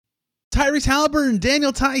Tyrese Haliburton,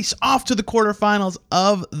 Daniel Theis off to the quarterfinals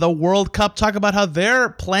of the World Cup. Talk about how they're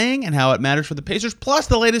playing and how it matters for the Pacers, plus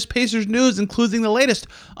the latest Pacers news, including the latest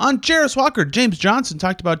on Jarris Walker. James Johnson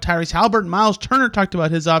talked about Tyrese Haliburton. Miles Turner talked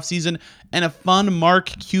about his offseason, and a fun Mark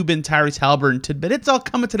Cuban Tyrese Haliburton tidbit. It's all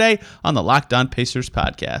coming today on the Locked On Pacers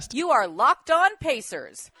podcast. You are Locked On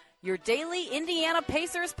Pacers, your daily Indiana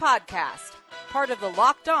Pacers podcast, part of the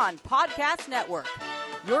Locked On Podcast Network,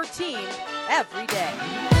 your team every day.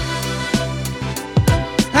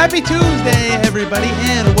 Happy Tuesday, everybody,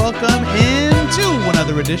 and welcome into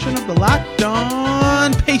another edition of the Locked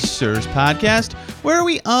On Pacers podcast, where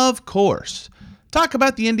we, of course, talk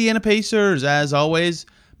about the Indiana Pacers. As always,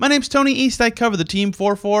 my name's Tony East. I cover the team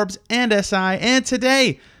for Forbes and SI, and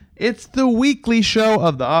today it's the weekly show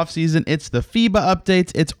of the offseason. It's the FIBA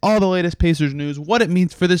updates. It's all the latest Pacers news, what it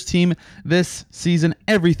means for this team this season,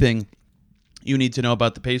 everything you need to know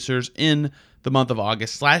about the Pacers in the month of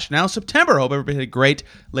August / now September. Hope everybody had a great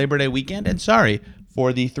Labor Day weekend, and sorry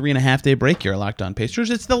for the 3.5-day break here at Locked On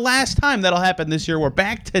Pacers. It's the last time that'll happen this year. We're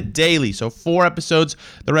back to daily, so 4 episodes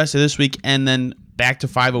the rest of this week, and then back to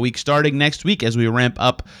 5 a week starting next week as we ramp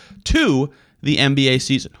up to the NBA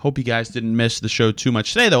season. Hope you guys didn't miss the show too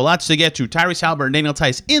much today, though. Lots to get to. Tyrese Haliburton and Daniel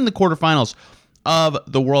Theis in the quarterfinals of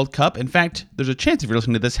the World Cup. In fact, there's a chance if you're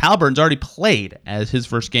listening to this, Haliburton's already played, as his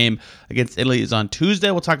first game against Italy is on Tuesday.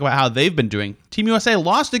 We'll talk about how they've been doing. Team USA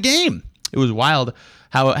lost a game. It was wild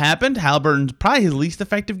how it happened. Haliburton's probably his least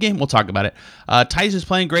effective game. We'll talk about it. Theis is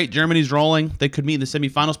playing great. Germany's rolling. They could meet in the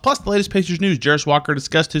semifinals. Plus, the latest Pacers news. Jarris Walker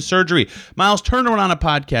discussed his surgery. Miles Turner went on a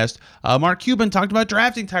podcast. Mark Cuban talked about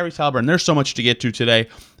drafting Tyrese Haliburton. There's so much to get to today,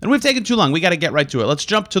 and we've taken too long. We got to get right to it. Let's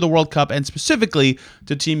jump to the World Cup, and specifically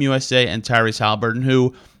to Team USA and Tyrese Haliburton,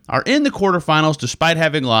 who are in the quarterfinals despite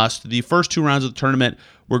having lost. The first 2 rounds of the tournament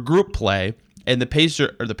were group play, and the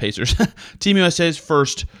Pacers, Team USA's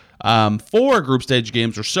first 4 group stage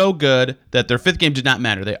games were so good that their 5th game did not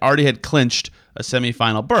matter. They already had clinched a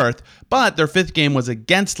semifinal berth, but their 5th game was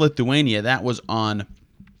against Lithuania. That was on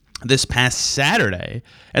this past Saturday,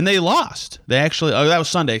 and they lost. That was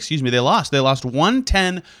Sunday, excuse me. They lost. They lost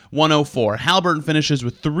 110-104. Haliburton finishes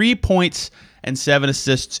with 3 points and 7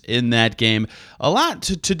 assists in that game. A lot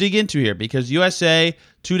to dig into here, because USA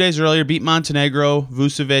 2 days earlier beat Montenegro.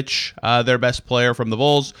 Vucevic, their best player from the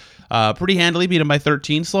Bulls, pretty handily, beat him by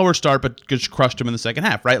 13. Slower start, but just crushed him in the second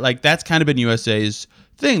half, right? Like, that's kind of been USA's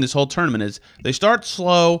thing this whole tournament, is they start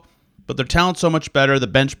slow, but their talent's so much better. The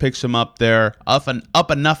bench picks them up. They're up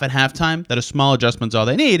enough at halftime that a small adjustment's all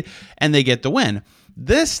they need, and they get the win.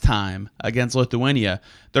 This time, against Lithuania,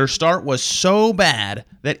 their start was so bad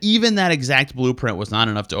that even that exact blueprint was not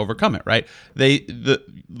enough to overcome it, right?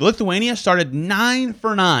 Lithuania started 9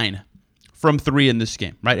 for 9 from 3 in this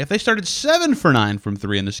game, right? If they started 7 for 9 from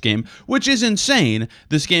 3 in this game, which is insane,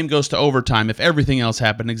 this game goes to overtime if everything else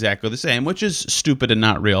happened exactly the same, which is stupid and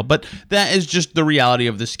not real. But that is just the reality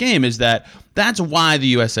of this game, is that's why the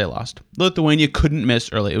USA lost. Lithuania couldn't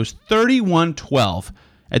miss early. It was 31-12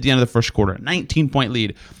 at the end of the first quarter, 19-point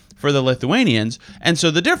lead for the Lithuanians. And so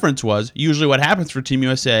the difference was, usually what happens for Team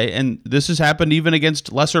USA, and this has happened even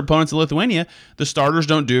against lesser opponents in Lithuania, the starters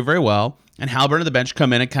don't do very well, and Haliburton and the bench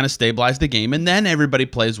come in and kind of stabilize the game, and then everybody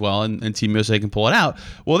plays well, and Team USA can pull it out.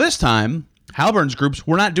 Well, this time, Haliburton's groups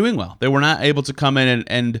were not doing well. They were not able to come in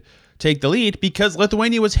and take the lead because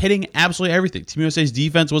Lithuania was hitting absolutely everything. Team USA's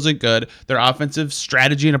defense wasn't good. Their offensive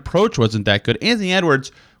strategy and approach wasn't that good. Anthony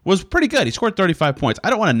Edwards was pretty good. He scored 35 points. I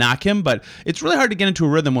don't want to knock him, but it's really hard to get into a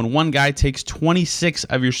rhythm when one guy takes 26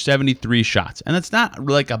 of your 73 shots. And that's not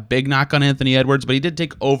like a big knock on Anthony Edwards, but he did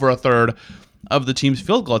take over a third of the team's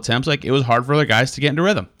field goal attempts. Like, it was hard for other guys to get into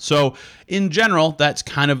rhythm. So in general, that's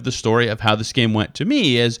kind of the story of how this game went to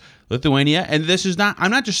me, is Lithuania, and I'm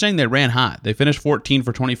not just saying they ran hot. They finished 14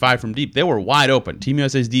 for 25 from deep. They were wide open. Team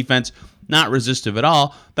USA's defense, not resistive at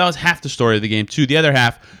all. That was half the story of the game, too. The other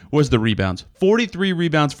half was the rebounds. 43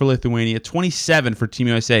 rebounds for Lithuania, 27 for Team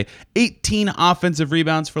USA, 18 offensive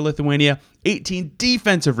rebounds for Lithuania, 18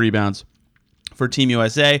 defensive rebounds for Team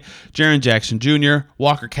USA. Jaren Jackson Jr.,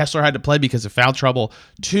 Walker Kessler had to play because of foul trouble.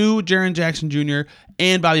 2 Jaren Jackson Jr.,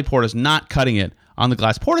 and Bobby Portis not cutting it on the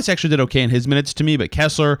glass. Portis actually did okay in his minutes to me, but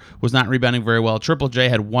Kessler was not rebounding very well. Triple J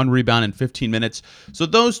had 1 rebound in 15 minutes. So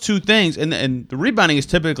those 2 things, and the rebounding is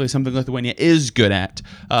typically something Lithuania is good at.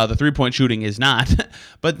 The 3-point shooting is not.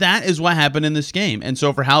 But that is what happened in this game. And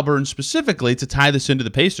so for Haliburton specifically, to tie this into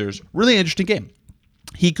the Pacers, really interesting game.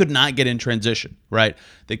 He could not get in transition, right?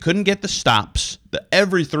 They couldn't get the stops.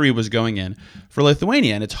 Every 3 was going in for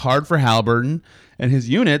Lithuania, and it's hard for Haliburton and his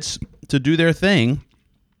units to do their thing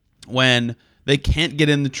when they can't get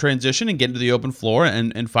in the transition and get into the open floor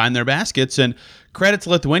and find their baskets. And credit to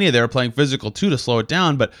Lithuania, they were playing physical too to slow it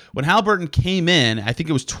down. But when Haliburton came in, I think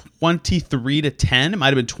it was 23-10. It might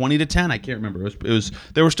have been 20-10. I can't remember. It was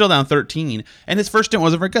they were still down 13, and his first stint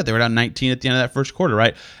wasn't very good. They were down 19 at the end of that first quarter,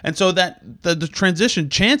 right? And so that the transition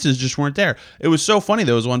chances just weren't there. It was so funny.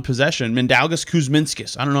 There was one possession, Mindaugas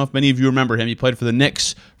Kuzminskis. I don't know if many of you remember him. He played for the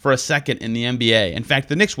Knicks for a second in the NBA. In fact,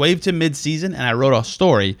 the Knicks waived him mid-season, and I wrote a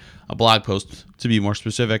story, a blog post to be more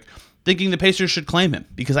specific, thinking the Pacers should claim him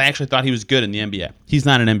because I actually thought he was good in the NBA. He's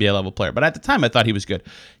not an NBA level player, but at the time I thought he was good.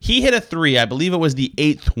 He hit a three, I believe it was the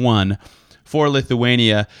 8th one for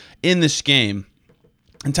Lithuania in this game.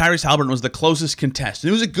 And Tyrese Haliburton was the closest contest. And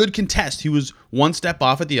it was a good contest. He was one step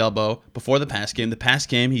off at the elbow before the pass game. The pass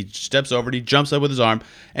game, he steps over it, he jumps up with his arm,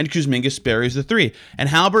 and Kuzminskis buries the three. And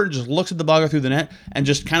Haliburton just looks at the ball go through the net and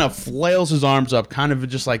just kind of flails his arms up, kind of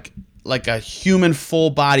just like a human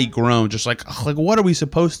full body groan, just like what are we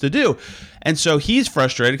supposed to do? And so he's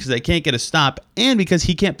frustrated because they can't get a stop and because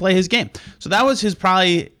he can't play his game. So that was his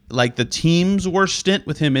probably like the team's worst stint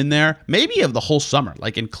with him in there, maybe of the whole summer,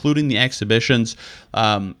 like including the exhibitions.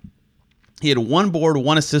 He had 1 board,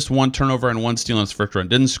 1 assist, 1 turnover, and 1 steal on his first run.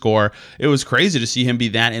 Didn't score. It was crazy to see him be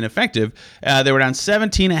that ineffective. They were down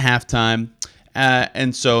 17 at halftime.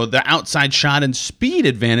 And so the outside shot and speed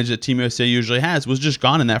advantage that Team USA usually has was just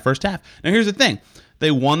gone in that first half. Now, here's the thing. They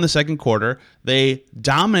won the second quarter. They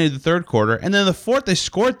dominated the third quarter. And then the fourth, they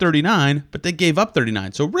scored 39, but they gave up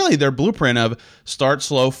 39. So really their blueprint of start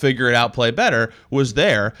slow, figure it out, play better was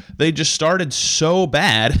there. They just started so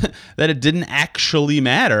bad that it didn't actually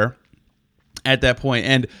matter at that point.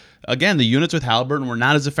 And again, the units with Haliburton were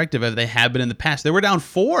not as effective as they have been in the past. They were down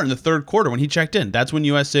 4 in the third quarter when he checked in. That's when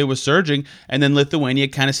USA was surging, and then Lithuania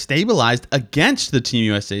kind of stabilized against the Team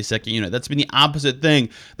USA second unit. That's been the opposite thing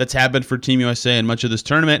that's happened for Team USA in much of this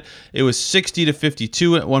tournament. It was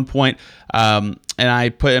 60-52 at one point, and I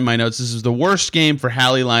put in my notes, this is the worst game for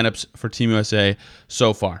Hali lineups for Team USA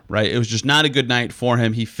so far, right? It was just not a good night for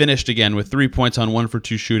him. He finished again with 3 points on 1 for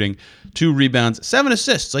 2 shooting, 2 rebounds, 7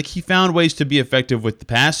 assists. Like, he found ways to be effective with the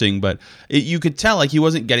passing, but you could tell like he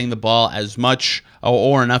wasn't getting the ball as much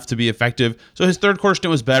or enough to be effective. So his third quarter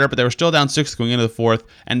stint was better, but they were still down 6 going into the fourth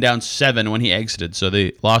and down 7 when he exited. So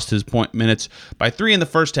they lost his point minutes by 3 in the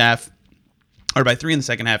first half, or by 3 in the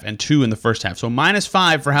second half and 2 in the first half. So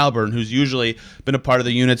 -5 for Haliburton, who's usually been a part of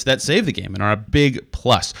the units that save the game and are a big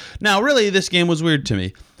plus. Now, really, this game was weird to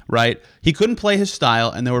me, right? He couldn't play his style,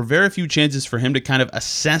 and there were very few chances for him to kind of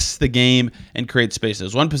assess the game and create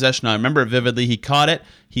spaces. One possession, I remember it vividly, he caught it,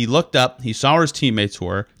 he looked up, he saw where his teammates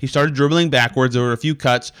were, he started dribbling backwards, there were a few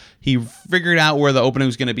cuts, he figured out where the opening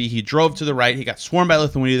was going to be, he drove to the right, he got swarmed by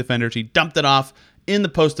Lithuania defenders, he dumped it off in the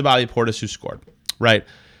post to Bobby Portis, who scored, right?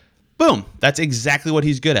 Boom. That's exactly what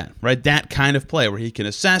he's good at, right? That kind of play where he can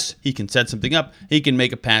assess, he can set something up, he can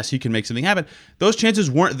make a pass, he can make something happen. Those chances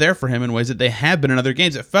weren't there for him in ways that they have been in other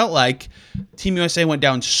games. It felt like Team USA went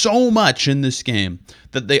down so much in this game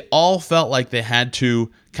that they all felt like they had to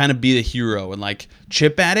kind of be the hero and like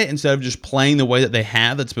chip at it instead of just playing the way that they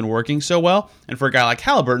have that's been working so well. And for a guy like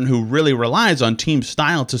Haliburton, who really relies on team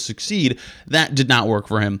style to succeed, that did not work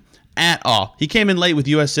for him at all. He came in late with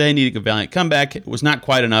USA, needing a valiant comeback. It was not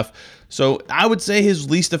quite enough. So I would say his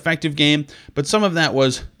least effective game, but some of that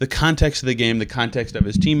was the context of the game, the context of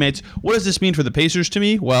his teammates. What does this mean for the Pacers to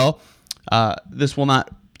me? Well, this will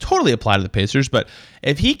not totally apply to the Pacers, but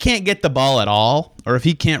if he can't get the ball at all, or if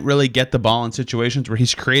he can't really get the ball in situations where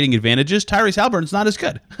he's creating advantages, Tyrese Haliburton's not as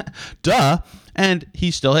good. Duh. And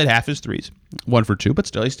he still hit half his threes. 1 for 2, but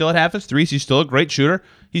still, he still had half his threes. He's still a great shooter.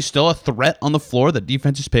 He's still a threat on the floor that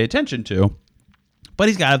defenses pay attention to. But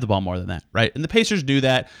he's got to have the ball more than that, right? And the Pacers do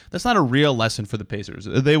that. That's not a real lesson for the Pacers.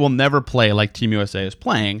 They will never play like Team USA is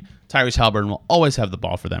playing. Tyrese Haliburton will always have the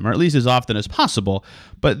ball for them, or at least as often as possible.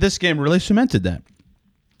 But this game really cemented that.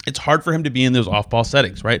 It's hard for him to be in those off-ball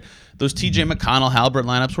settings, right? Those TJ McConnell, Haliburton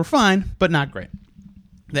lineups were fine, but not great.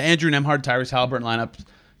 The Andrew Nembhard, Tyrese Haliburton lineups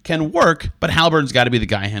can work, but Haliburton's got to be the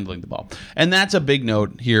guy handling the ball. And that's a big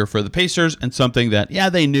note here for the Pacers and something that, yeah,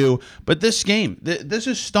 they knew. But this game, this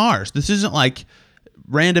is stars. This isn't like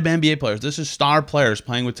random NBA players. This is star players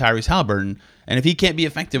playing with Tyrese Haliburton. And if he can't be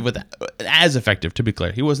effective with as effective, to be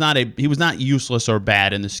clear, he was not useless or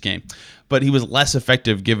bad in this game, but he was less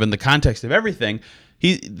effective given the context of everything.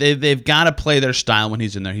 They've got to play their style when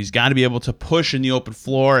he's in there. He's got to be able to push in the open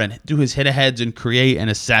floor and do his hit-aheads and create and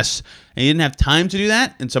assess. And he didn't have time to do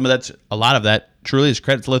that, and a lot of that truly is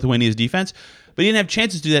credit to Lithuania's defense. But he didn't have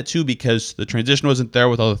chances to do that too because the transition wasn't there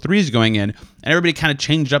with all the threes going in, and everybody kind of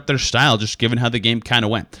changed up their style just given how the game kind of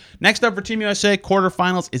went. Next up for Team USA,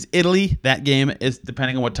 quarterfinals is Italy. That game is,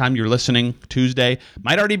 depending on what time you're listening, Tuesday,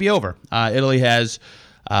 might already be over. Italy has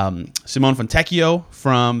Simone Fontecchio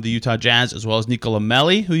from the Utah Jazz, as well as Nicola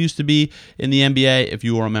Melli, who used to be in the NBA, if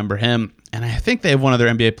you will remember him. And I think they have one other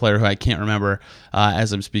NBA player who I can't remember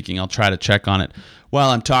as I'm speaking. I'll try to check on it while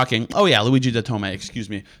I'm talking. Oh, yeah, Luigi Datome, excuse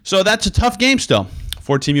me. So that's a tough game still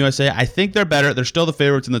for Team USA. I think they're better. They're still the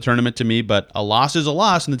favorites in the tournament to me, but a loss is a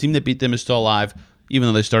loss, and the team that beat them is still alive, even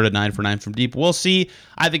though they started 9 for 9 from deep. We'll see.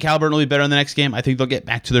 I think Haliburton will be better in the next game. I think they'll get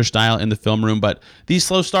back to their style in the film room, but these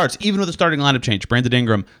slow starts, even with the starting lineup change, Brandon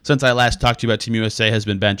Ingram, since I last talked to you about Team USA, has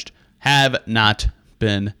been benched, have not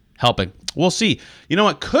been helping. We'll see. You know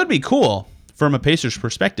what could be cool from a Pacers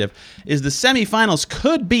perspective is the semifinals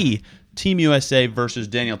could be Team USA versus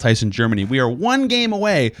Daniel Theis in Germany. We are one game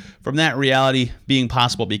away from that reality being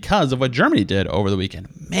possible because of what Germany did over the weekend.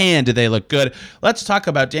 Man, did they look good. Let's talk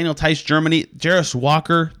about Daniel Theis, Germany. Jarris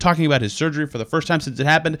Walker talking about his surgery for the first time since it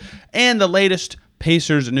happened, and the latest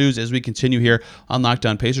Pacers news as we continue here on Locked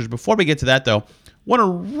On Pacers. Before we get to that, though, want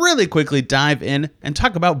to really quickly dive in and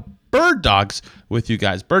talk about Bird Dogs with you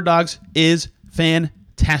guys. Bird Dogs is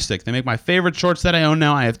fantastic. They make my favorite shorts that I own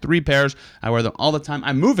now. I have 3 pairs. I wear them all the time.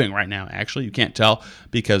 I'm moving right now, actually. You can't tell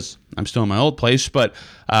because I'm still in my old place, but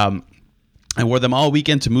I wore them all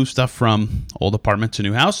weekend to move stuff from old apartment to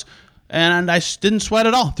new house, and I didn't sweat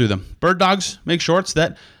at all through them. Bird Dogs make shorts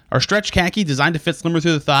that are stretch khaki, designed to fit slimmer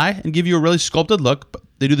through the thigh and give you a really sculpted look.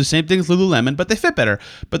 They do the same thing as Lululemon, but they fit better.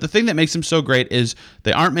 But the thing that makes them so great is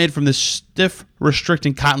they aren't made from this stiff,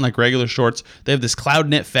 restricting cotton like regular shorts. They have this cloud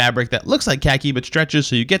knit fabric that looks like khaki but stretches,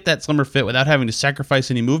 so you get that slimmer fit without having to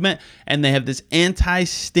sacrifice any movement. And they have this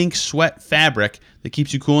anti-stink sweat fabric that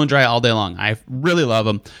keeps you cool and dry all day long. I really love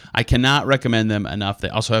them. I cannot recommend them enough. They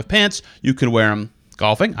also have pants. You can wear them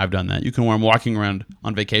golfing. I've done that. You can wear them walking around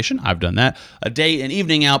on vacation. I've done that. A day and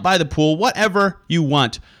evening out by the pool. Whatever you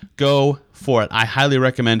want, go for it. I highly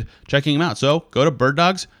recommend checking them out. So go to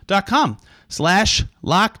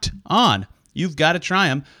birddogs.com/locked-on. You've got to try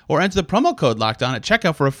them, or enter the promo code locked on at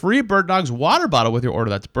checkout for a free Bird Dogs water bottle with your order.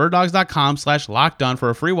 That's birddogs.com/locked-on for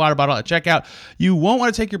a free water bottle at checkout. You won't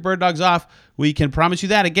want to take your Bird Dogs off. We can promise you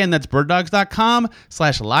that. Again, that's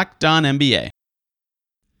birddogs.com/locked-on-NBA.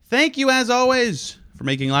 Thank you, as always, for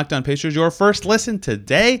making Locked On Pacers your first listen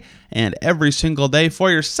today and every single day. For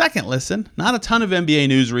your second listen, not a ton of NBA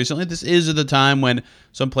news recently. This is the time when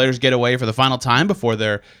some players get away for the final time before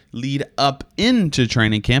their lead up into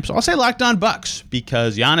training camp. So I'll say Locked On Bucks,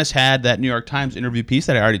 because Giannis had that New York Times interview piece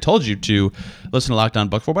that I already told you to listen to Locked On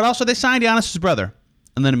Bucks for, but also they signed Giannis' brother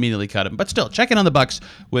and then immediately cut him. But still, check in on the Bucks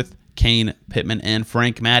with Kane Pittman and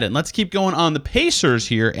Frank Madden. Let's keep going on the Pacers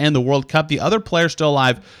here and the World Cup. The other player still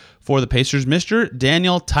alive for the Pacers, Mr.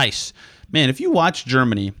 Daniel Theis. Man, if you watch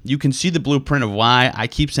Germany, you can see the blueprint of why I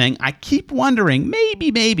keep wondering,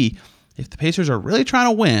 maybe, if the Pacers are really trying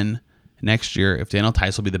to win next year, if Daniel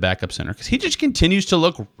Theis will be the backup center, because he just continues to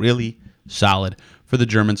look really solid for the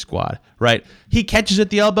German squad, right? He catches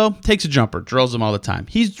at the elbow, takes a jumper, drills them all the time.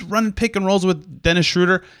 He's running pick and rolls with Dennis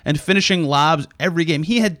Schroeder and finishing lobs every game.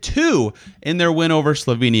 He had 2 in their win over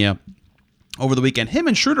Slovenia over the weekend. Him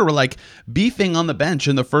and Schroeder were like beefing on the bench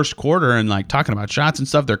in the first quarter and like talking about shots and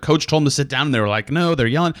stuff. Their coach told them to sit down and they were like, no, they're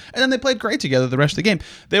yelling. And then they played great together the rest of the game.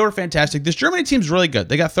 They were fantastic. This Germany team's really good.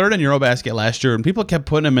 They got 3rd in Eurobasket last year and people kept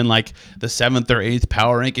putting them in like the 7th or 8th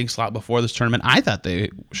power ranking slot before this tournament. I thought they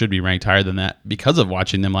should be ranked higher than that because of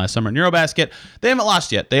watching them last summer in Eurobasket. They haven't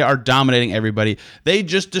lost yet. They are dominating everybody. They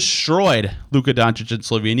just destroyed Luka Doncic in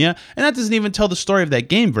Slovenia, and that doesn't even tell the story of that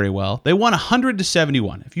game very well. They won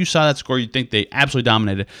 100-71. If you saw that score, you'd think they absolutely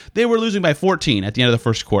dominated. They were losing by 14 at the end of the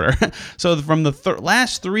first quarter. So from the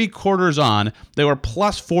last 3 quarters on, they were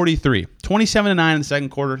plus 43. 27-9 in the second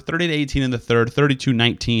quarter, 30-18 in the third,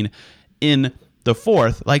 32-19 in the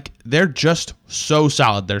fourth. Like, they're just so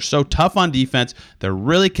solid. They're so tough on defense. They're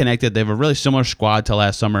really connected. They have a really similar squad to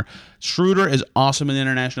last summer. Schroeder is awesome in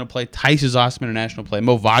international play. Theis is awesome in international play.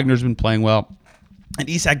 Mo Wagner's been playing well. And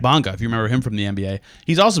Isak Bonga, if you remember him from the NBA,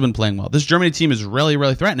 he's also been playing well. This Germany team is really,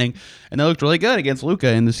 really threatening, and they looked really good against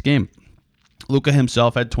Luka in this game. Luka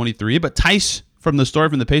himself had 23, but Theis, from the story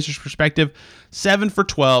from the Pacers' perspective, 7 for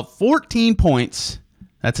 12, 14 points.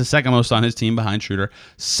 That's the second most on his team behind Schroeder.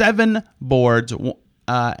 7 boards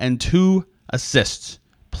and 2 assists,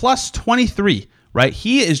 plus 23. Right?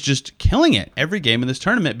 He is just killing it every game in this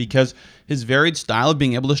tournament because his varied style of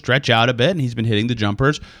being able to stretch out a bit, and he's been hitting the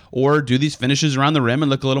jumpers or do these finishes around the rim and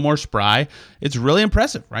look a little more spry. It's really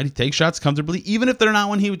impressive, right? He takes shots comfortably, even if they're not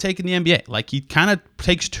one he would take in the NBA. Like, he kind of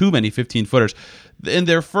takes too many 15-footers. In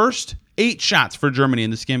their first 8 shots for Germany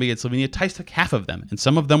in this game against Slovenia. Theis took half of them, and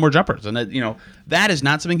some of them were jumpers. And that is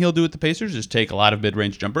not something he'll do with the Pacers, is take a lot of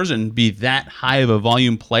mid-range jumpers and be that high of a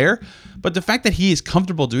volume player. But the fact that he is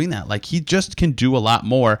comfortable doing that, like, he just can do a lot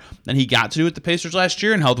more than he got to do with the Pacers last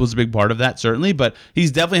year, and health was a big part of that, certainly. But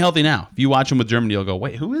he's definitely healthy now. If you watch him with Germany, you'll go,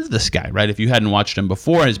 wait, who is this guy, right? If you hadn't watched him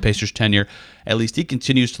before his Pacers tenure, at least he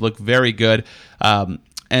continues to look very good.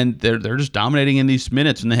 And they're just dominating in these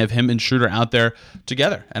minutes, and they have him and Schroeder out there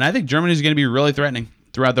together. And I think Germany is going to be really threatening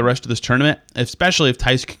throughout the rest of this tournament, especially if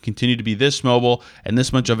Theis can continue to be this mobile and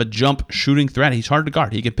this much of a jump shooting threat. He's hard to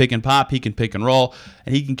guard. He can pick and pop, he can pick and roll,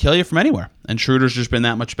 and he can kill you from anywhere. And Schroeder's just been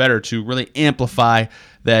that much better to really amplify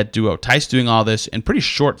that duo. Theis doing all this in pretty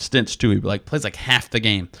short stints too. He plays like half the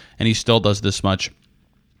game, and he still does this much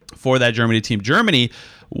for that Germany team. Germany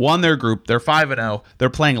won their group. They're 5-0. They're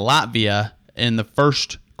playing Latvia in the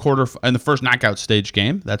first knockout stage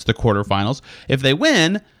game. That's the quarterfinals. If they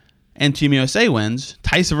win and Team USA wins,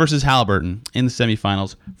 Theis versus Haliburton in the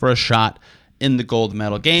semifinals for a shot in the gold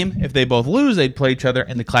medal game. If they both lose, they'd play each other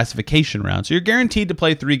in the classification round. So you're guaranteed to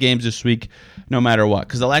play 3 games this week no matter what,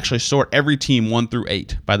 because they'll actually sort every team 1 through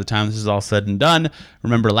 8 by the time this is all said and done.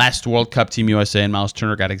 Remember, last World Cup, Team USA and Miles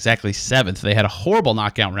Turner got exactly 7th. They had a horrible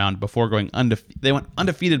knockout round before going undefeated. They went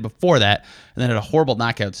undefeated before that and then had a horrible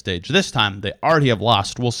knockout stage. This time, they already have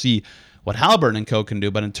lost. We'll see what Haliburton and co can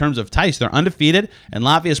do, but in terms of Theis, they're undefeated, and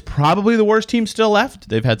Latvia is probably the worst team still left.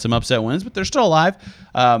 They've had some upset wins, but they're still alive.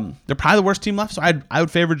 They're probably the worst team left, so I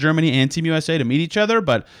would favor Germany and Team USA to meet each other,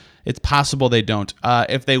 but it's possible they don't.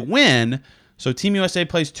 If they win, so Team USA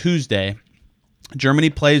plays Tuesday,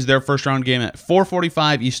 Germany plays their first round game at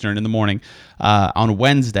 4:45 Eastern in the morning on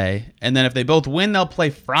Wednesday, and then if they both win, they'll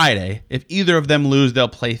play Friday. If either of them lose, they'll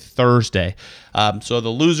play Thursday. So the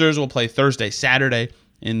losers will play Thursday, Saturday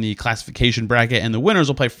in the classification bracket, and the winners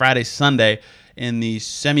will play Friday, Sunday in the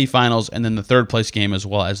semifinals, and then the third place game as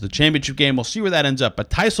well as the championship game. We'll see where that ends up,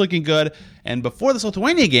 but Theis looking good, and before this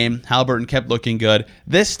Lithuania game, Haliburton kept looking good.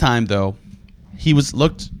 This time, though, he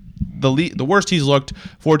looked the worst he's looked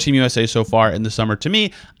for Team USA so far in the summer. To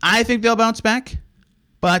me, I think they'll bounce back,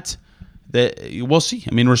 but we'll see.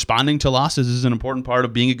 I mean, responding to losses is an important part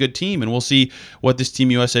of being a good team, and we'll see what this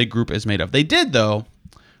Team USA group is made of. They did, though,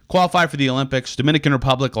 qualify for the Olympics. Dominican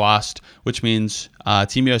Republic lost, which means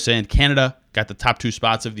Team USA and Canada got the top 2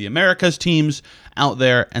 spots of the Americas teams out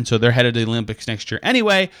there, and so they're headed to the Olympics next year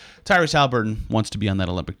anyway. Tyrese Haliburton wants to be on that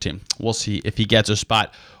Olympic team. We'll see if he gets a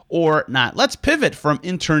spot or not. Let's pivot from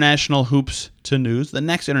international hoops to news. The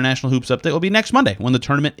next international hoops update will be next Monday when the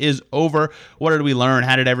tournament is over. What did we learn?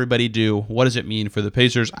 How did everybody do? What does it mean for the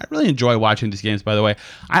Pacers? I really enjoy watching these games, by the way.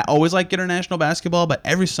 I always like international basketball, but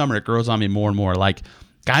every summer it grows on me more and more. Like,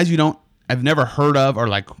 guys I've never heard of are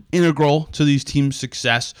like integral to these teams'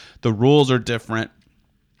 success. The rules are different.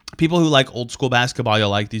 People who like old school basketball, you'll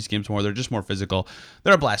like these games more. They're just more physical.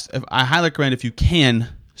 They're a blast. I highly recommend, if you can,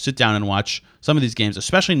 sit down and watch some of these games,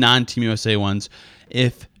 especially non-Team USA ones,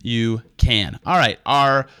 if you can. All right,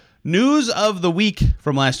 our news of the week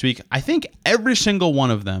from last week, I think every single one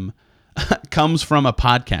of them comes from a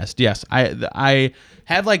podcast. Yes, I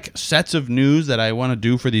have like sets of news that I want to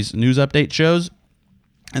do for these news update shows,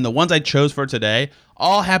 and the ones I chose for today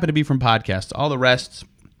all happen to be from podcasts. All the rest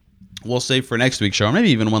we'll save for next week's show, or maybe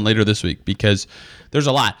even one later this week, because there's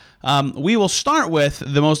a lot. We will start with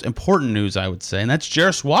the most important news, I would say, and that's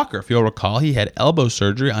Jarace Walker. If you'll recall, he had elbow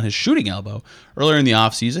surgery on his shooting elbow earlier in the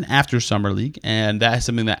offseason after Summer League, and that is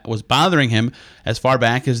something that was bothering him as far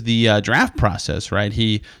back as the draft process, right?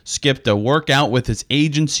 He skipped a workout with his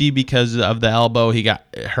agency because of the elbow. He got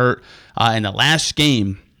hurt in the last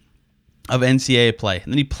game of NCAA play.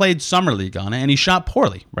 And then he played Summer League on it, and he shot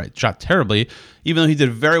poorly, right? Shot terribly, even though he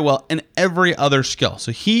did very well in every other skill.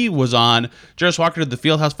 So he was on, Jarace Walker did the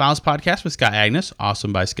Fieldhouse Files podcast with Scott Agnes.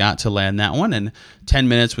 Awesome by Scott to land that one. And 10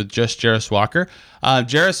 minutes with just Jarace Walker.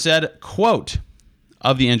 Jarace said, quote,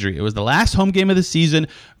 of the injury, it was the last home game of the season,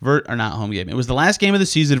 or not home game. It was the last game of the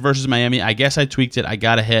season versus Miami. I guess I tweaked it. I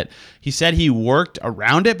got a hit. He said he worked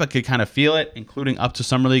around it, but could kind of feel it, including up to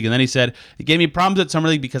Summer League. And then he said, it gave me problems at Summer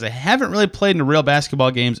League because I haven't really played in real basketball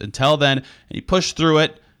games until then. And he pushed through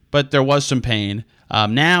it, but there was some pain.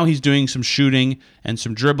 Now he's doing some shooting and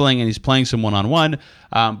some dribbling, and he's playing some one-on-one.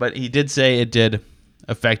 But he did say it did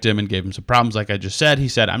affect him and gave him some problems, like I just said. He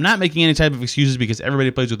said, I'm not making any type of excuses because everybody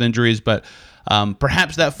plays with injuries, but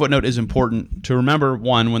perhaps that footnote is important to remember,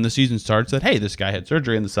 one, when the season starts, that, hey, this guy had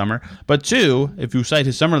surgery in the summer. But two, if you cite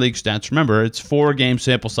his Summer League stats, remember, it's 4-game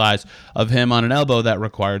sample size of him on an elbow that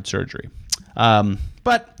required surgery.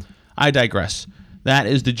 But I digress. That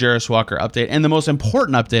is the Jarace Walker update, and the most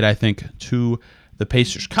important update, I think, to the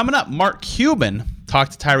Pacers. Coming up, Mark Cuban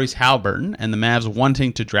talked to Tyrese Haliburton and the Mavs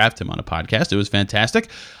wanting to draft him on a podcast. It was fantastic.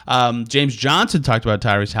 James Johnson talked about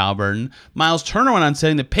Tyrese Haliburton. Miles Turner went on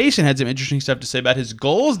saying the patient had some interesting stuff to say about his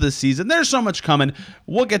goals this season. There's so much coming.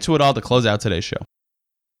 We'll get to it all to close out today's show.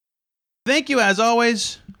 Thank you, as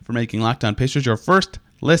always, for making Locked On Pacers your first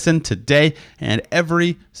listen today and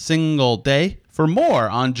every single day. For more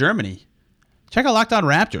on Germany, check out Locked On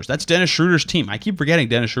Raptors. That's Dennis Schroeder's team. I keep forgetting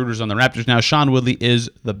Dennis Schroeder's on the Raptors now. Sean Woodley is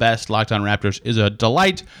the best. Locked On Raptors is a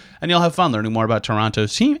delight, and you'll have fun learning more about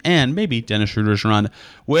Toronto's team and maybe Dennis Schroeder's run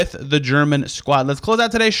with the German squad. Let's close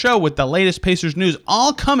out today's show with the latest Pacers news,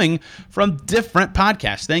 all coming from different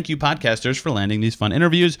podcasts. Thank you, podcasters, for landing these fun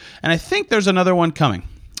interviews, and I think there's another one coming.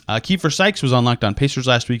 Kiefer Sykes was on Locked On Pacers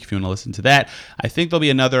last week, if you want to listen to that. I think there'll be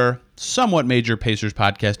another somewhat major Pacers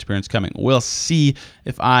podcast appearance coming. We'll see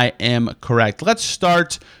if I am correct. Let's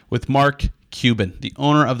start with Mark Cuban, the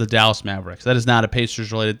owner of the Dallas Mavericks. That is not a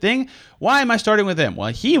Pacers-related thing. Why am I starting with him?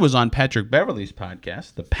 Well, he was on Patrick Beverley's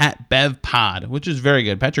podcast, the Pat Bev Pod, which is very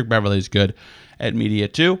good. Patrick Beverley is good at media,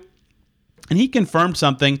 too. And he confirmed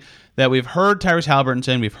something that we've heard Tyrese Haliburton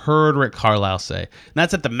say and we've heard Rick Carlisle say. And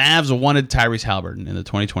that's that the Mavs wanted Tyrese Haliburton in the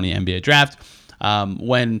 2020 NBA draft.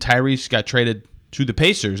 When Tyrese got traded to the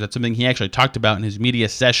Pacers, that's something he actually talked about in his media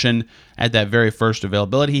session at that very first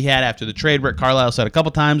availability he had after the trade. Rick Carlisle said a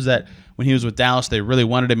couple times that when he was with Dallas, they really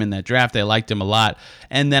wanted him in that draft. They liked him a lot.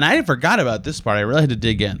 And then I forgot about this part. I really had to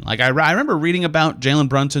dig in. Like I remember reading about Jalen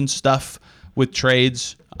Brunson's stuff with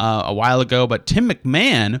trades a while ago, but Tim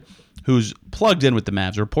McMahon, who's plugged in with the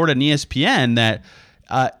Mavs, reported on ESPN that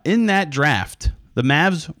in that draft, the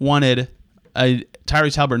Mavs wanted Tyrese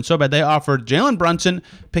Haliburton so bad they offered Jalen Brunson,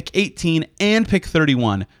 pick 18 and pick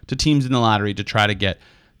 31 to teams in the lottery to try to get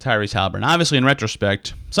Tyrese Haliburton. Obviously, in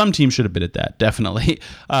retrospect, some teams should have bid at that, definitely.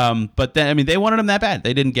 But then, I mean, they wanted him that bad.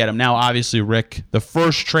 They didn't get him. Now, obviously, Rick, the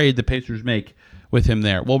first trade the Pacers make with him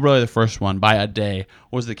there, well, really the first one by a day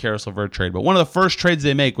was the Caris LeVert trade. But one of the first trades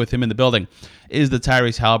they make with him in the building is the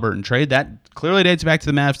Tyrese Haliburton trade. That clearly dates back to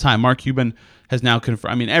the Mavs' time. Mark Cuban has now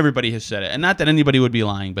confirmed. I mean, everybody has said it. And not that anybody would be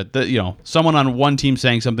lying, but someone on one team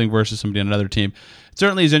saying something versus somebody on another team. It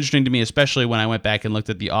certainly is interesting to me, especially when I went back and looked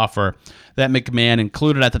at the offer that McMahon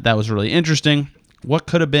included. I thought that was really interesting. What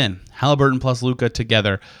could have been Haliburton plus Luka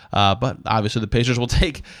together, but obviously the Pacers will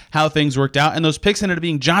take how things worked out, and those picks ended up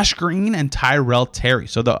being Josh Green and Tyrell Terry.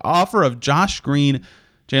 So the offer of Josh Green,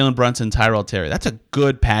 Jalen Brunson, Tyrell Terry, that's a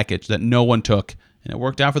good package that no one took, and it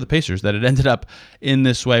worked out for the Pacers that it ended up in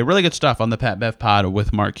this way. Really good stuff on the Pat Bev Pod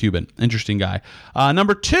with Mark Cuban. Interesting guy.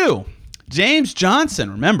 Number 2, James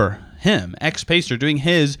Johnson. Remember him, ex-Pacer, doing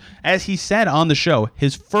his, as he said on the show,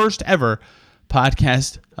 his first ever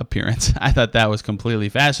podcast appearance. I thought that was completely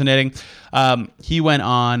fascinating. He went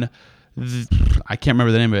on, I can't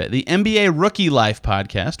remember the name of it, the NBA Rookie Life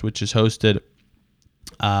podcast, which is hosted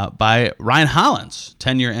by Ryan Hollins,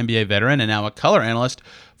 10-year NBA veteran and now a color analyst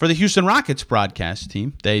for the Houston Rockets broadcast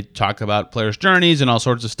team. They talk about players' journeys and all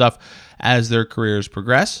sorts of stuff as their careers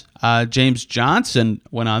progress. James Johnson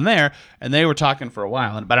went on there, and they were talking for a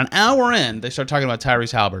while. And about an hour in, they started talking about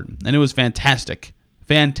Tyrese Haliburton, and it was fantastic.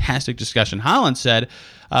 Fantastic discussion. Hollins said,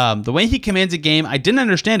 the way he commands a game, I didn't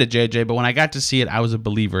understand it, JJ, but when I got to see it, I was a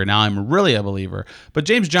believer. Now I'm really a believer. But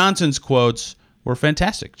James Johnson's quotes were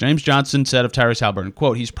fantastic. James Johnson said of Tyrese Haliburton,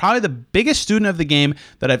 quote, he's probably the biggest student of the game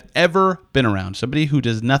that I've ever been around, somebody who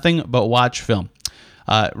does nothing but watch film.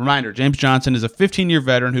 Reminder, James Johnson is a 15-year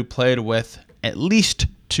veteran who played with at least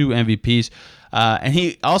 2 MVPs. And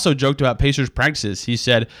he also joked about Pacers practices. He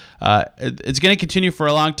said, it's going to continue for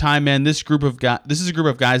a long time, man. This is a group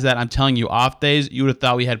of guys that I'm telling you, off days, you would have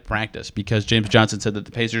thought we had practice, because James Johnson said that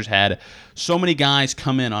the Pacers had so many guys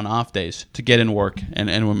come in on off days to get in work and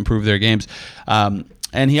improve their games.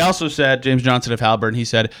 And he also said, James Johnson of Haliburton, he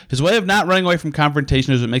said, his way of not running away from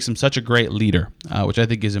confrontation is what makes him such a great leader, which I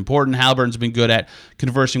think is important. Haliburton's been good at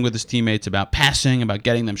conversing with his teammates about passing, about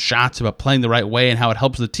getting them shots, about playing the right way and how it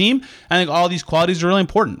helps the team. I think all these qualities are really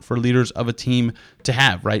important for leaders of a team to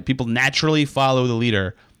have, right? People naturally follow the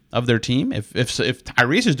leader of their team. If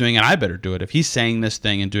Tyrese is doing it, I better do it. If he's saying this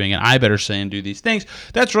thing and doing it, I better say and do these things.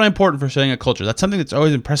 That's really important for setting a culture. That's something that's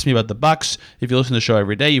always impressed me about the Bucks. If you listen to the show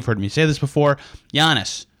every day, you've heard me say this before.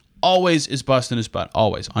 Giannis always is busting his butt,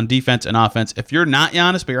 always, on defense and offense. If you're not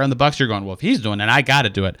Giannis, but you're on the Bucks, you're going, well, if he's doing it, I got to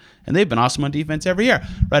do it. And they've been awesome on defense every year,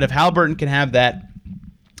 right? If Haliburton can have that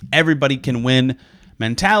everybody can win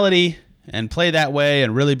mentality and play that way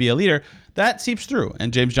and really be a leader, that seeps through.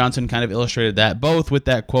 And James Johnson kind of illustrated that both with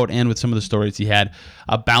that quote and with some of the stories he had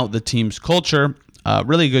about the team's culture.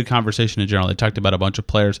 Really good conversation in general. They talked about a bunch of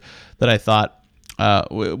players that I thought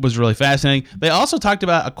was really fascinating. They also talked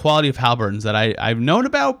about a quality of Haliburton's that I've known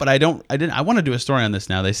about, but I want to do a story on this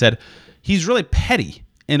now. They said he's really petty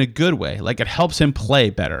in a good way. Like, it helps him play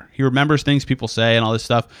better. He remembers things people say and all this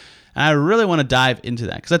stuff. And I really want to dive into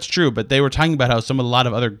that because that's true. But they were talking about how a lot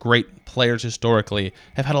of other great players historically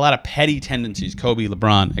have had a lot of petty tendencies. Kobe,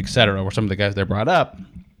 LeBron, etc. were some of the guys they brought up.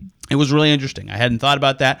 It was really interesting. I hadn't thought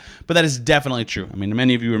about that, but that is definitely true. I mean,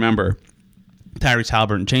 many of you remember Tyrese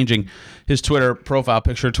Haliburton changing his Twitter profile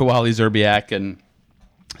picture to Wally Zerbiak and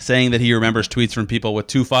saying that he remembers tweets from people with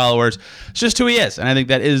 2 followers. It's just who he is, and I think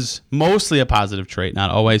that is mostly a positive trait, not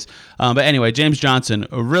always. But anyway, James Johnson,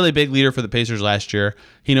 a really big leader for the Pacers last year.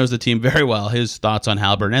 He knows the team very well. His thoughts on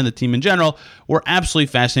Haliburton and the team in general were absolutely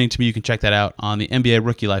fascinating to me. You can check that out on the NBA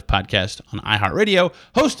Rookie Life podcast on iHeartRadio,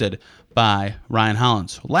 hosted by Ryan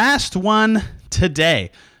Hollins. Last one today.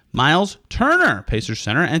 Miles Turner, Pacers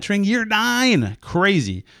center, entering year 9.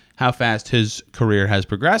 Crazy how fast his career has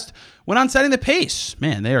progressed. Went on setting the pace.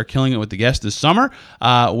 Man, they are killing it with the guests this summer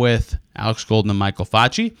with Alex Golden and Michael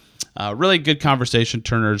Facci. Really good conversation.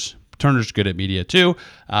 Turner's good at media too.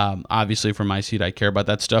 Obviously, from my seat, I care about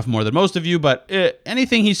that stuff more than most of you, but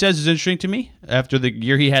anything he says is interesting to me after the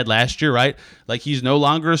year he had last year, right? Like, he's no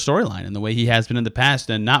longer a storyline in the way he has been in the past,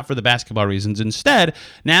 and not for the basketball reasons. Instead,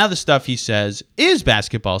 now the stuff he says is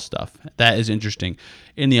basketball stuff. That is interesting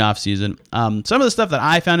in the offseason. Some of the stuff that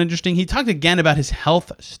I found interesting, he talked again about his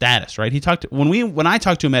health status, right? He talked when I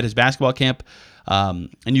talked to him at his basketball camp, and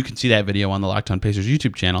you can see that video on the Locked On Pacers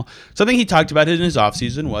YouTube channel. Something he talked about in his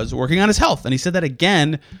offseason was working on his health. And he said that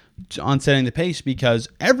again on setting the pace because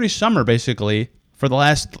every summer, basically, for the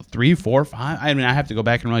last 3, 4, 5, I mean, I have to go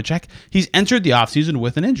back and really check, he's entered the offseason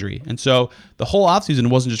with an injury. And so the whole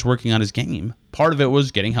offseason wasn't just working on his game. Part of it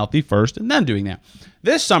was getting healthy first and then doing that.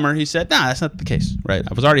 This summer, he said, nah, that's not the case, right?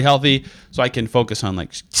 I was already healthy, so I can focus on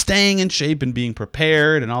like staying in shape and being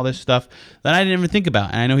prepared and all this stuff that I didn't even think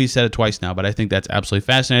about. And I know he said it twice now, but I think that's absolutely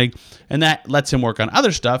fascinating. And that lets him work on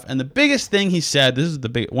other stuff. And the biggest thing he said, this is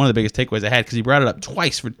one of the biggest takeaways I had because he brought it up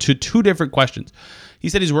twice to 2 different questions. He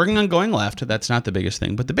said he's working on going left. That's not the biggest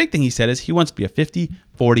thing. But the big thing he said is he wants to be a 50,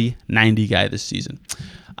 40, 90 guy this season.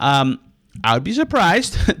 I would be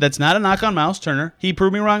surprised. That's not a knock on Miles Turner. He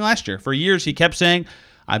proved me wrong last year. For years, he kept saying,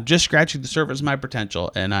 I'm just scratching the surface of my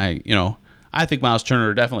potential. And I think Miles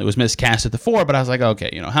Turner definitely was miscast at the 4, but I was like,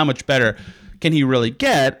 okay, how much better can he really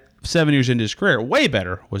get 7 years into his career? Way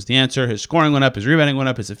better was the answer. His scoring went up, his rebounding went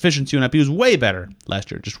up, his efficiency went up. He was way better last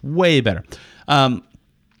year, just way better.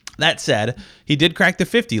 That said, he did crack the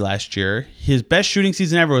 50 last year. His best shooting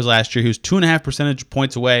season ever was last year. He was 2.5 percentage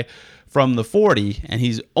points away from the 40, and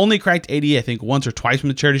he's only cracked 80, I think, once or twice from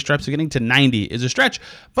the charity stripe, so getting to 90 is a stretch.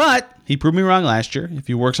 But he proved me wrong last year. If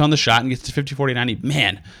he works on the shot and gets to 50, 40, 90,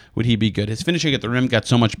 man, would he be good. His finishing at the rim got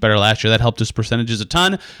so much better last year. That helped his percentages a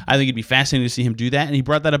ton. I think it'd be fascinating to see him do that, and he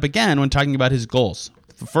brought that up again when talking about his goals.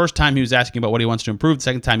 The first time he was asking about what he wants to improve. The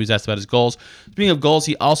second time he was asked about his goals. Speaking of goals,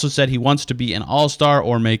 he also said he wants to be an all-star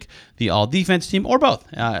or make the all-defense team, or both.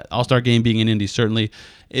 All-star game being in Indy certainly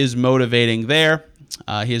is motivating there.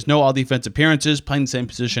 He has no all-defense appearances, playing the same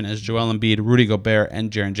position as Joel Embiid, Rudy Gobert,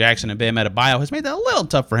 and Jaren Jackson. And Bam Adebayo has made that a little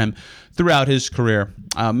tough for him throughout his career.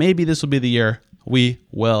 Maybe this will be the year. We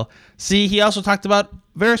will see. He also talked about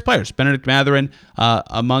various players. Benedict Mathurin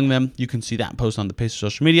among them. You can see that post on the Pacers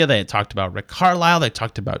social media. They had talked about Rick Carlisle. They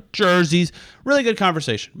talked about jerseys. Really good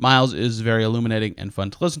conversation. Miles is very illuminating and fun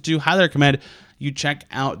to listen to. Highly recommend you check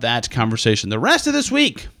out that conversation. The rest of this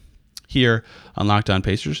week here on Locked On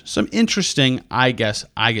Pacers, some interesting, I guess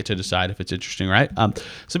I get to decide if it's interesting, right?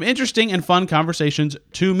 Some interesting and fun conversations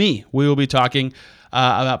to me. We will be talking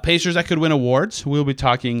about Pacers that could win awards. We'll be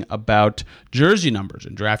talking about jersey numbers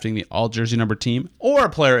and drafting the all-jersey number team or a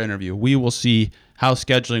player interview. We will see how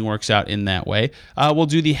scheduling works out in that way. We'll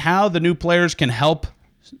do the how the new players can help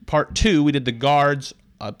part 2. We did the guards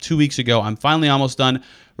 2 weeks ago. I'm finally almost done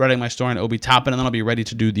writing my story on Obi Toppin, and then I'll be ready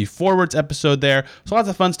to do the forwards episode there. So lots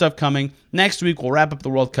of fun stuff coming. Next week, we'll wrap up the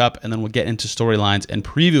World Cup, and then we'll get into storylines and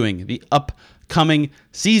previewing the upcoming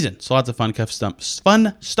season. So lots of fun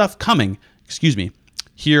stuff coming,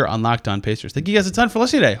 here on Locked On Pacers. Thank you guys a ton for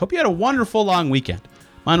listening today. Hope you had a wonderful long weekend.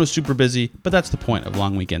 Mine was super busy, but that's the point of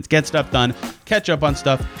long weekends. Get stuff done, catch up on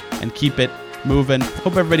stuff, and keep it moving.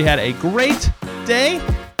 Hope everybody had a great day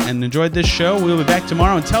and enjoyed this show. We'll be back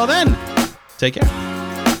tomorrow. Until then, take care.